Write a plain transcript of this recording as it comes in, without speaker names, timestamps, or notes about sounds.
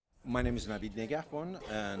My name is Navid Negahban,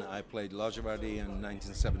 and I played Lajavardi in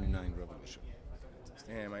 1979 Revolution.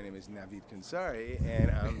 And my name is Navid Khonsari, and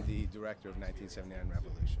I'm the director of 1979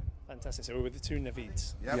 Revolution. Fantastic. So we're with the two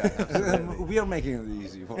Navids. Yep. Yeah, we are making it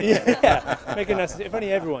easy. For Yeah, making us. If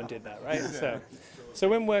only everyone did that, right? So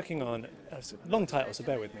when working on long title, so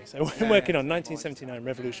bear with me. So when working on 1979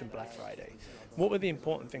 Revolution Black Friday, what were the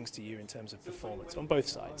important things to you in terms of performance on both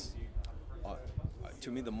sides? To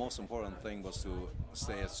me, the most important thing was to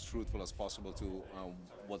stay as truthful as possible to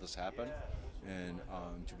what has happened, and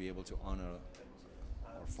to be able to honor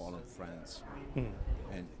our fallen friends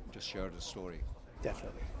and just share the story.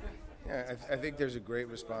 Definitely. Yeah, I think there's a great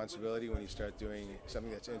responsibility when you start doing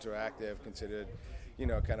something that's interactive, considered,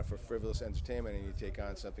 kind of for frivolous entertainment, and you take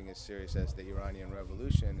on something as serious as the Iranian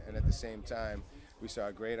Revolution. And at the same time, we saw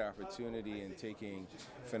a great opportunity in taking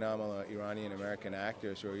phenomenal Iranian American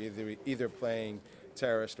actors who are either playing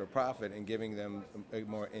terrorist or prophet and giving them a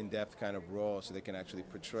more in-depth kind of role so they can actually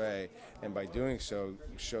portray, and by doing so,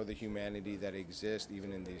 show the humanity that exists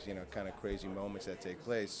even in these, kind of crazy moments that take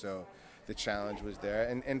place. So the challenge was there,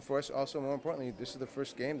 and for us also, more importantly, this is the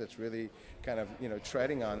first game that's really kind of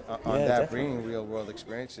treading on that, definitely. bringing real world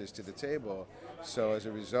experiences to the table. So as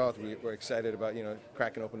a result, we're excited about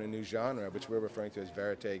cracking open a new genre, which we're referring to as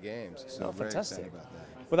verite games. So Oh, very fantastic. excited about that.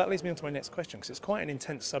 Well, that leads me on to my next question, because it's quite an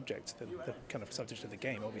intense subject, the kind of subject of the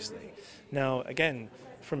game, obviously. Now, again,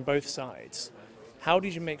 from both sides, how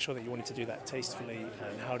did you make sure that you wanted to do that tastefully,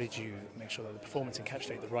 and how did you make sure that the performance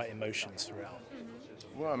encapsulated the right emotions throughout?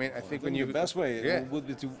 Well, I mean, I think The best way Yeah. would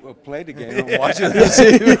be to play the game and watch it.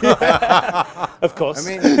 Of course.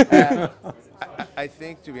 I mean, I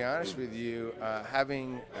think, to be honest with you,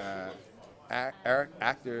 having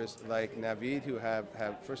actors like Navid who have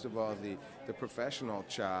first of all the professional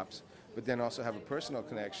chops, but then also have a personal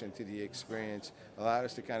connection to the experience, allowed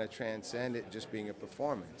us to kind of transcend it just being a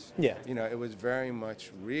performance. Yeah. It was very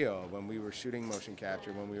much real when we were shooting motion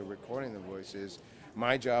capture, when we were recording the voices.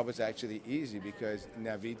 My job was actually easy because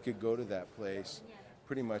Navid could go to that place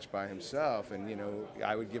pretty much by himself, and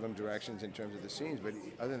I would give him directions in terms of the scenes, but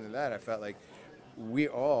other than that, I felt like we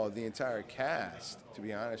all, the entire cast, to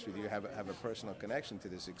be honest with you, have a personal connection to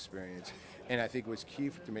this experience, and I think it was key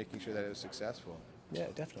to making sure that it was successful. Yeah,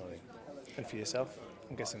 definitely. And for yourself,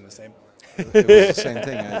 I'm guessing the same. It was the same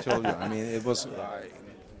thing I told you. I mean, it was.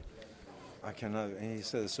 I cannot. He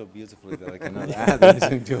said it so beautifully that I cannot add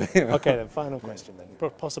anything to it. Okay, then final question then,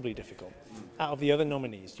 possibly difficult. Out of the other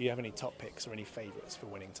nominees, do you have any top picks or any favourites for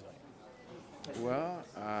winning tonight? Well,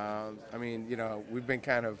 I mean, we've been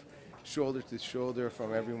kind of shoulder to shoulder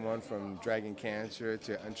from everyone from Dragon Cancer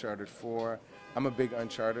to Uncharted 4. I'm a big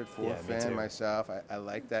Uncharted 4 Yeah, me fan too. myself. I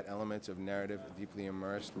like that element of narrative, deeply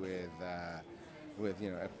immersed with a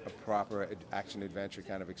proper action adventure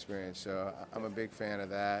kind of experience. So I'm a big fan of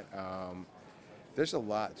that. There's a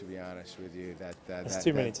lot, to be honest with you. There's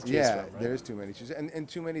too many to choose yeah, from, right? there's too many to choose, and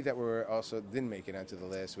too many that were also didn't make it onto the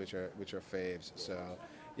list, which are faves. So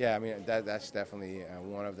yeah, I mean that's definitely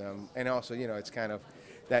one of them. And also, it's kind of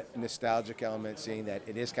that nostalgic element, seeing that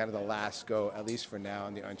it is kind of the last go, at least for now,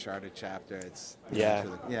 in the Uncharted chapter. It's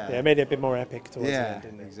It made it a bit more epic towards the end,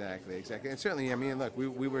 didn't it? exactly. And certainly, I mean, look,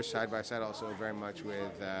 we were side by side also very much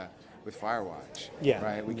with Firewatch. Yeah.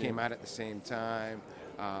 Right. We came out at the same time.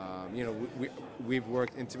 We've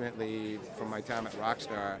worked intimately from my time at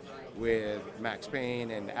Rockstar with Max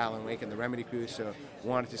Payne and Alan Wake and the Remedy crew, so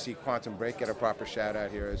wanted to see Quantum Break get a proper shout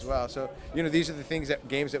out here as well. So, these are the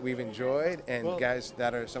games that we've enjoyed, and guys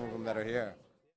that are some of them that are here.